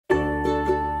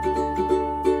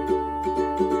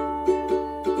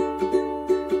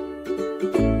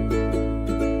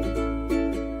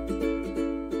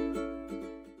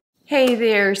Hey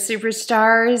there,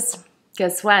 superstars.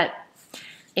 Guess what?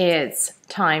 It's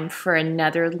time for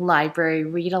another library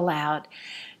read aloud.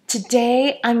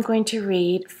 Today I'm going to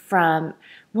read from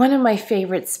one of my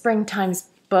favorite springtime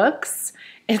books.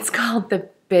 It's called The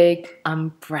Big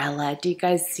Umbrella. Do you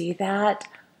guys see that?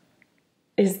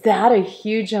 Is that a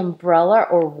huge umbrella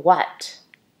or what?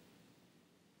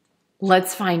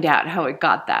 Let's find out how it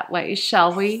got that way,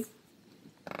 shall we?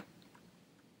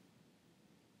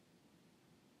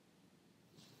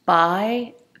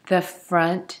 By the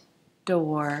front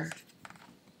door.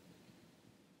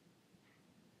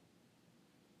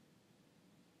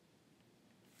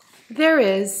 There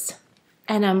is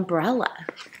an umbrella.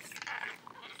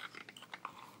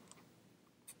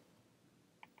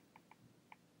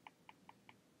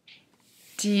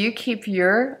 Do you keep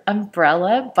your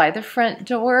umbrella by the front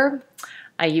door?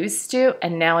 I used to,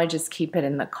 and now I just keep it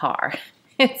in the car.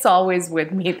 It's always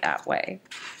with me that way.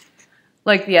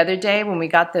 Like the other day when we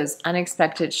got those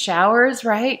unexpected showers,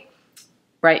 right?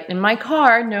 Right in my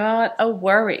car, not a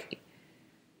worry.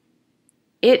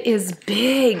 It is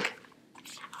big.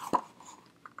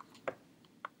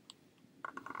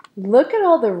 Look at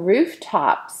all the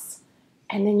rooftops,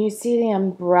 and then you see the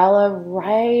umbrella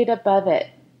right above it.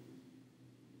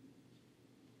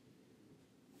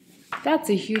 That's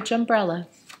a huge umbrella.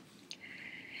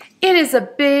 It is a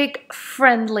big,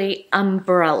 friendly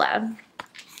umbrella.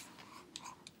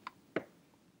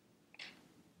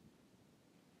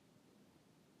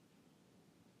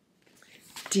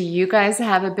 Do you guys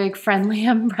have a big friendly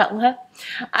umbrella?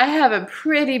 I have a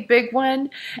pretty big one,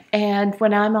 and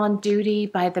when I'm on duty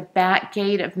by the back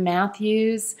gate of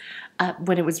Matthews,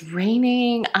 when it was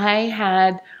raining, I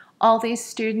had all these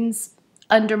students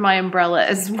under my umbrella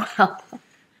as well.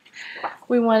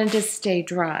 We wanted to stay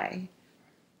dry.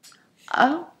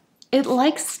 Oh, it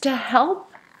likes to help.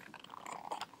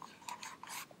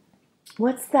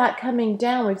 What's that coming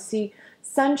down? We see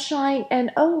sunshine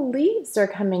and oh, leaves are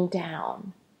coming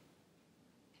down.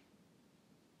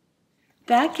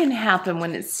 That can happen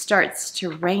when it starts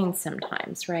to rain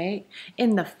sometimes, right?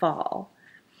 In the fall.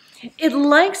 It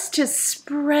likes to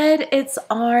spread its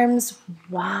arms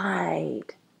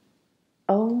wide.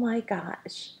 Oh my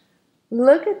gosh.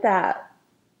 Look at that.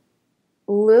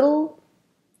 Little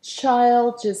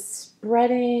child just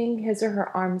spreading his or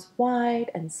her arms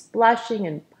wide and splashing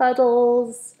in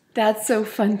puddles. That's so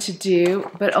fun to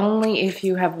do, but only if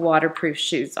you have waterproof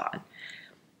shoes on.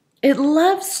 It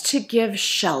loves to give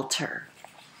shelter.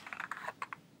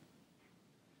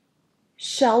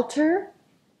 Shelter,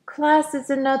 class, is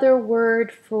another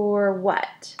word for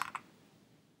what?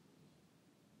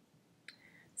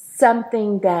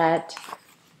 Something that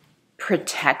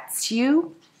protects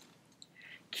you,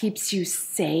 keeps you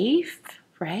safe,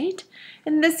 right?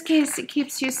 In this case, it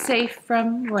keeps you safe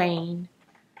from rain.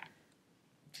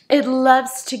 It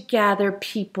loves to gather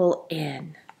people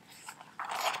in.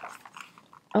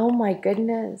 Oh my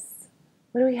goodness.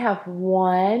 What do we have?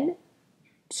 1,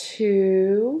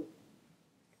 2,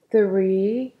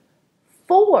 3,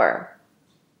 4.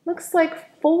 Looks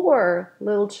like 4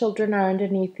 little children are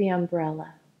underneath the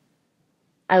umbrella.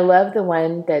 I love the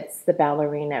one that's the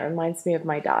ballerina. It reminds me of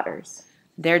my daughters.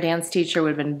 Their dance teacher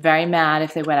would have been very mad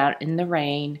if they went out in the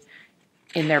rain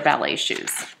in their ballet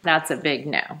shoes. That's a big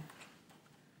no.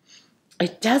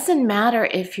 It doesn't matter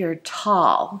if you're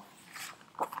tall.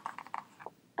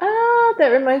 Ah, that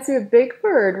reminds me of Big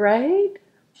Bird, right?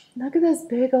 Look at those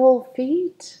big old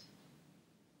feet.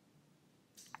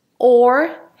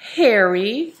 Or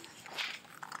hairy.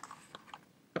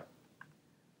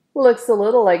 Looks a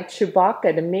little like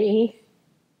Chewbacca to me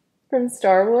from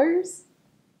Star Wars.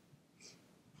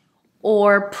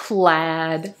 Or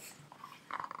plaid.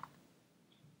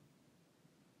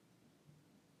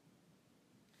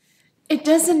 It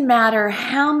doesn't matter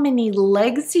how many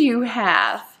legs you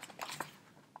have.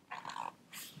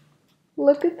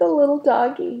 Look at the little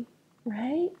doggy,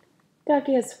 right?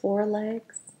 Doggy has 4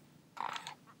 legs.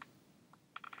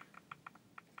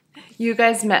 You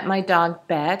guys met my dog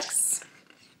Bex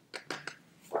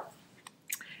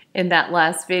in that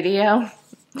last video.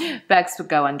 Bex would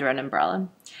go under an umbrella.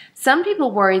 Some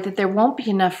people worry that there won't be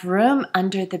enough room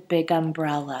under the big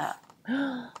umbrella.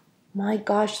 My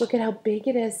gosh, look at how big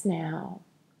it is now.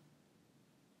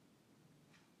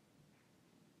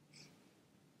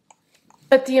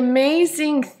 But the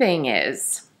amazing thing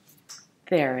is,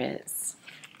 there is.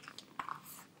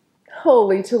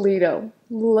 Holy Toledo,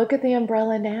 look at the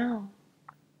umbrella now.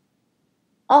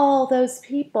 All those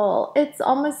people. It's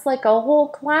almost like a whole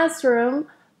classroom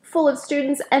full of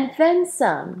students and then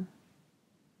some.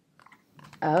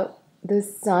 Oh, the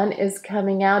sun is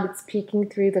coming out. It's peeking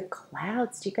through the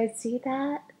clouds. Do you guys see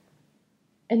that?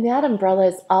 And that umbrella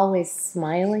is always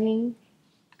smiling.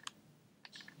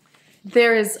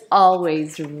 There is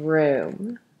always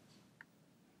room.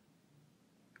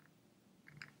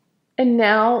 And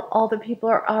now all the people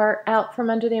are out from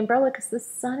under the umbrella because the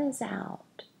sun is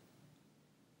out.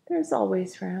 There's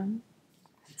always room.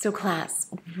 So class,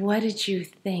 what did you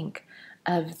think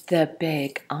of the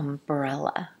big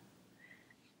umbrella?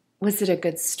 Was it a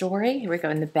good story? Here we go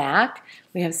in the back.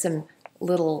 We have some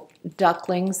little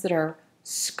ducklings that are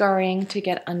scurrying to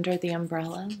get under the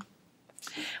umbrella.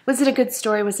 Was it a good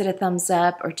story? Was it a thumbs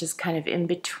up or just kind of in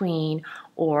between?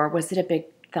 Or was it a big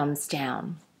thumbs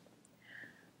down?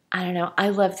 I don't know. I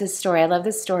love this story. I love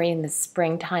this story in the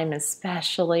springtime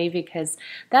especially because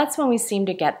that's when we seem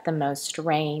to get the most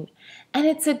rain. And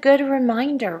it's a good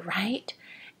reminder, right?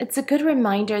 It's a good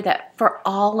reminder that for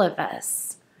all of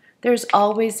us, there's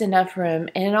always enough room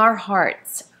in our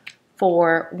hearts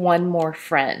for one more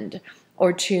friend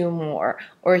or two more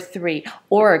or three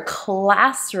or a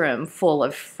classroom full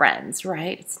of friends,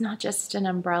 right? It's not just an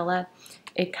umbrella.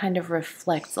 It kind of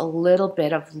reflects a little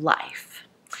bit of life.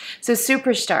 So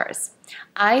superstars,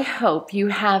 I hope you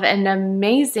have an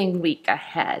amazing week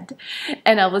ahead,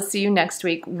 and I will see you next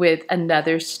week with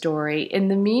another story. In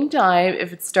the meantime,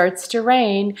 if it starts to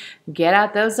rain, get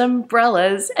out those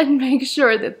umbrellas and make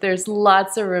sure that there's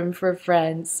lots of room for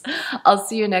friends. I'll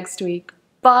see you next week.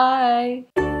 Bye.